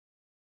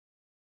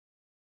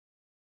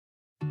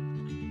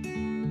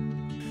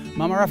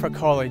Mamarapha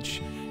College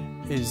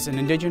is an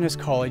Indigenous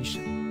college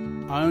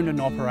owned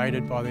and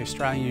operated by the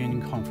Australian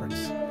Union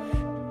Conference.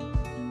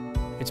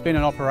 It's been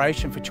in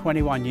operation for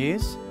 21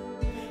 years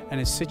and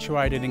is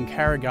situated in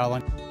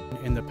Carragullen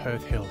in the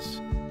Perth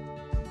Hills.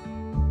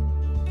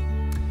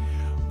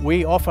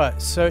 We offer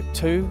Cert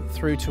 2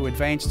 through to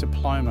Advanced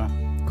Diploma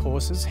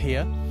courses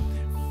here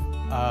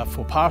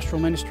for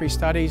pastoral ministry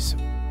studies,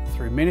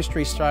 through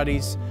ministry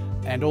studies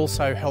and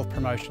also health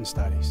promotion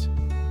studies.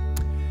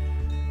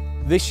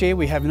 This year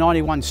we have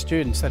 91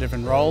 students that have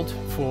enrolled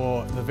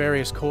for the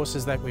various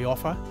courses that we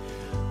offer,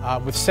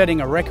 with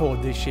setting a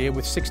record this year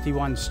with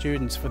 61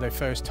 students for their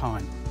first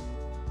time.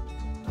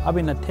 I've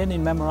been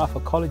attending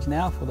Mamarapha College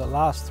now for the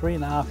last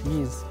 3.5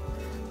 years.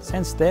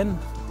 Since then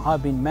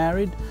I've been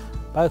married,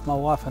 both my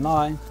wife and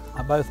I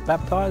are both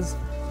baptised,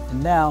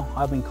 and now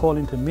I've been called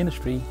into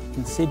ministry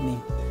in Sydney,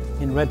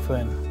 in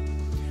Redfern.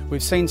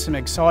 We've seen some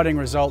exciting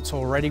results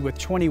already, with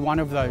 21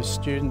 of those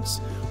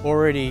students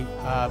already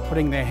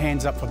putting their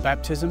hands up for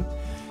baptism.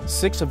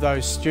 6 of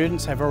those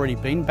students have already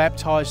been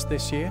baptised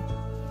this year.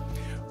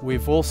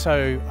 We've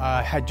also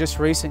had just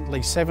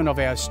recently 7 of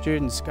our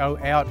students go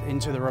out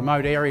into the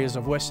remote areas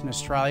of Western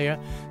Australia,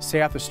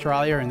 South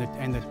Australia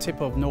and the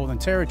tip of Northern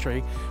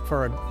Territory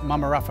for a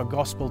Mamarapha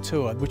Gospel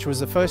Tour, which was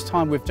the first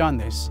time we've done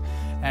this,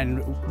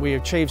 and we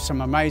achieved some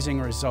amazing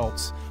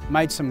results,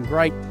 made some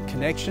great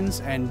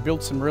connections and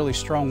built some really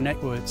strong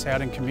networks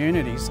out in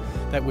communities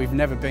that we've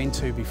never been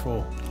to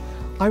before.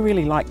 I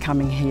really like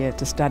coming here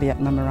to study at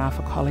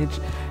Mamarapha College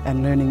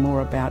and learning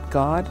more about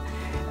God.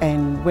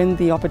 And when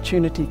the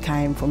opportunity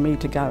came for me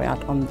to go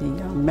out on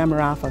the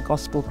Mamarapha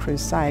Gospel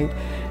Crusade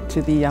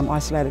to the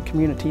isolated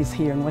communities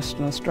here in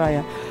Western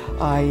Australia,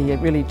 I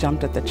really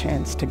jumped at the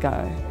chance to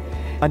go.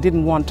 I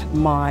didn't want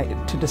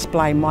to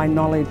display my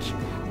knowledge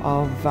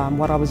of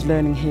what I was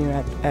learning here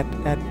at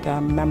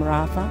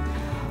Mamarapha.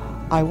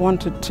 I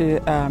wanted to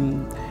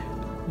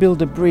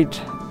build a bridge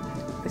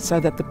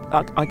so that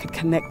I could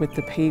connect with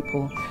the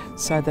people,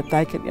 so that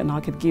they could, and I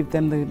could give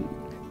them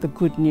the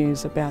good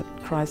news about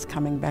Christ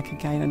coming back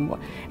again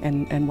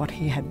and what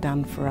He had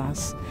done for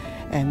us,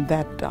 and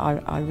that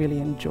I really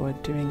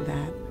enjoyed doing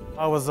that.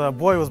 I was a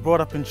boy who was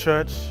brought up in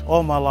church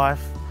all my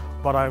life,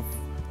 but I've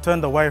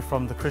turned away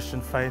from the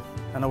Christian faith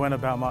and I went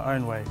about my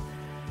own way.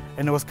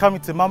 And it was coming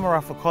to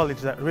Mamarapha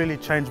College that really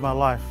changed my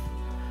life.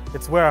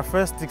 It's where I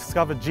first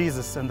discovered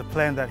Jesus and the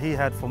plan that He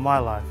had for my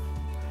life.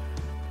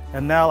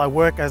 And now I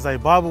work as a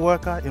Bible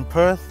worker in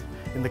Perth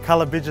in the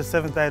Cullabidja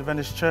Seventh-day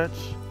Adventist Church.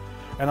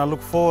 And I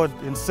look forward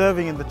in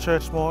serving in the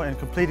church more and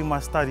completing my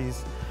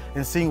studies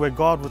and seeing where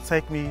God will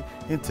take me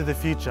into the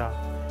future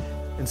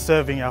in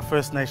serving our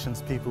First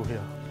Nations people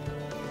here.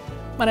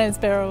 My name is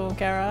Beryl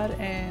Garrard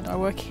and I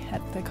work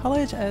at the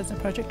college as a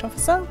project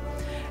officer,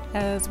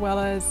 as well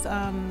as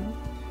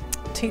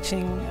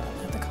teaching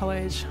at the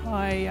college.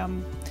 I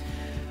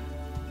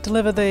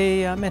deliver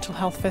the mental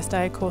health first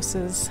aid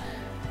courses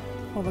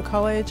for the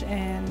college,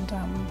 and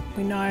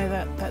we know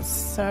that that's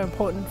so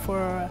important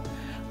for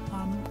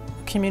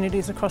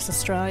communities across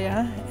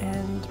Australia,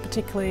 and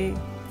particularly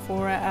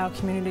for our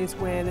communities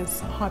where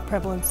there's a high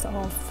prevalence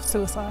of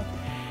suicide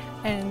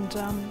and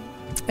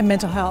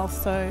mental health.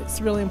 So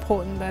it's really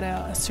important that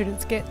our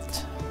students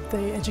get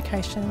the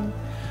education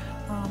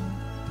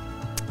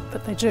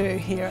that they do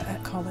here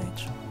at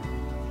college.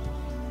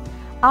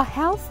 Our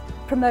Health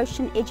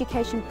Promotion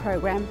Education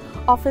program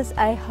offers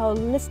a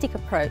holistic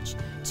approach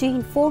to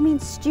informing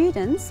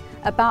students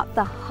about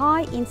the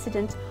high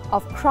incidence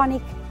of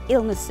chronic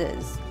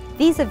illnesses.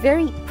 These are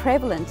very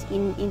prevalent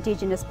in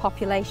Indigenous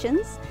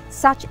populations,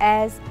 such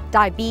as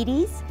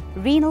diabetes,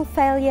 renal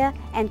failure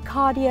and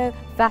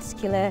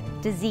cardiovascular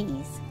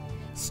disease.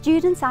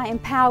 Students are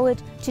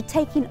empowered to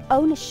take in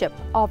ownership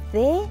of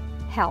their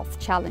health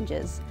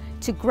challenges,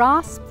 to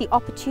grasp the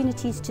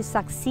opportunities to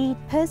succeed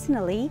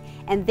personally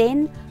and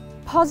then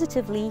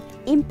positively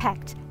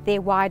impact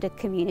their wider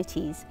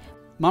communities.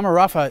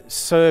 Mamarapha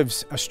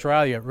serves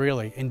Australia,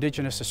 really,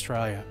 Indigenous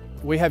Australia.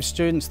 We have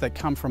students that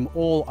come from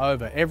all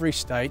over, every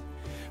state,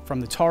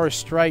 from the Torres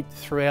Strait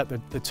throughout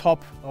the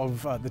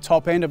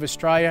top end of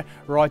Australia,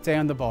 right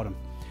down the bottom.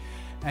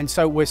 And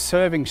so we're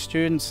serving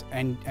students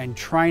and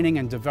training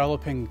and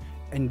developing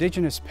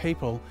Indigenous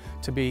people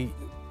to be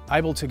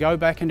able to go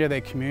back into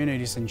their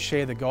communities and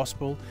share the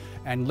gospel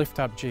and lift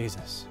up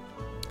Jesus.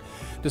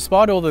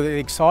 Despite all the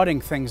exciting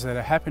things that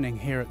are happening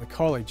here at the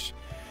college,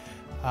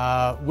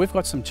 we've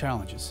got some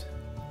challenges.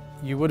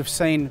 You would have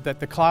seen that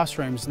the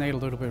classrooms need a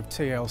little bit of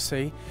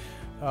TLC.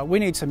 We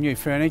need some new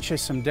furniture,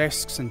 some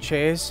desks and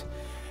chairs.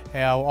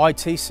 Our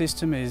IT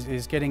system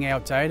is getting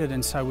outdated,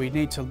 and so we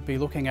need to be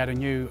looking at a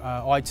new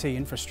IT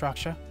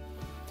infrastructure.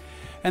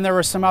 And there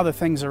are some other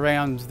things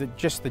around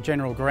just the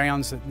general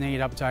grounds that need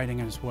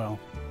updating as well.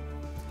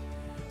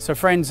 So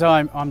friends,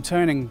 I'm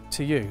turning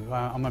to you,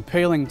 I'm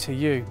appealing to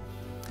you.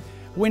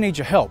 We need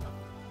your help.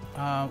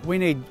 We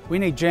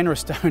need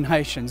generous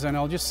donations, and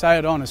I'll just say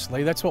it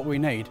honestly, that's what we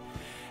need.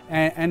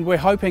 And we're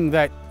hoping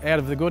that out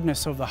of the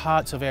goodness of the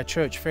hearts of our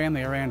church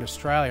family around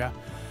Australia,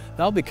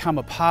 they'll become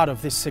a part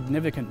of this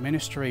significant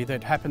ministry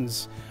that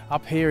happens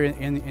up here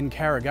in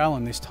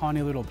Carrigaline, this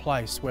tiny little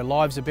place where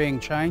lives are being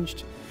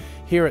changed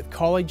here at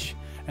college,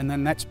 and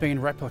then that's being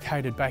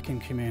replicated back in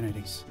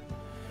communities.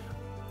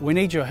 We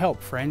need your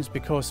help, friends,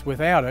 because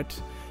without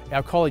it,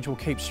 our college will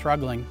keep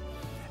struggling,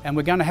 and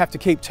we're going to have to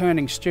keep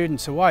turning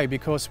students away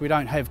because we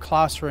don't have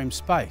classroom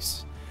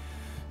space.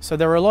 So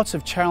there are lots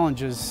of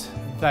challenges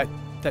that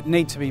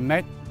need to be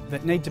met,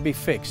 that need to be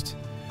fixed.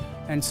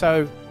 And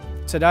so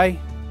today,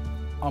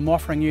 I'm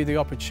offering you the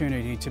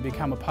opportunity to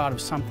become a part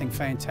of something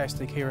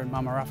fantastic here at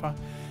Mamarapha,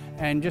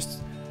 and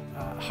just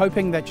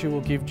hoping that you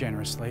will give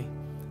generously.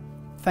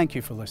 Thank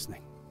you for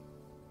listening.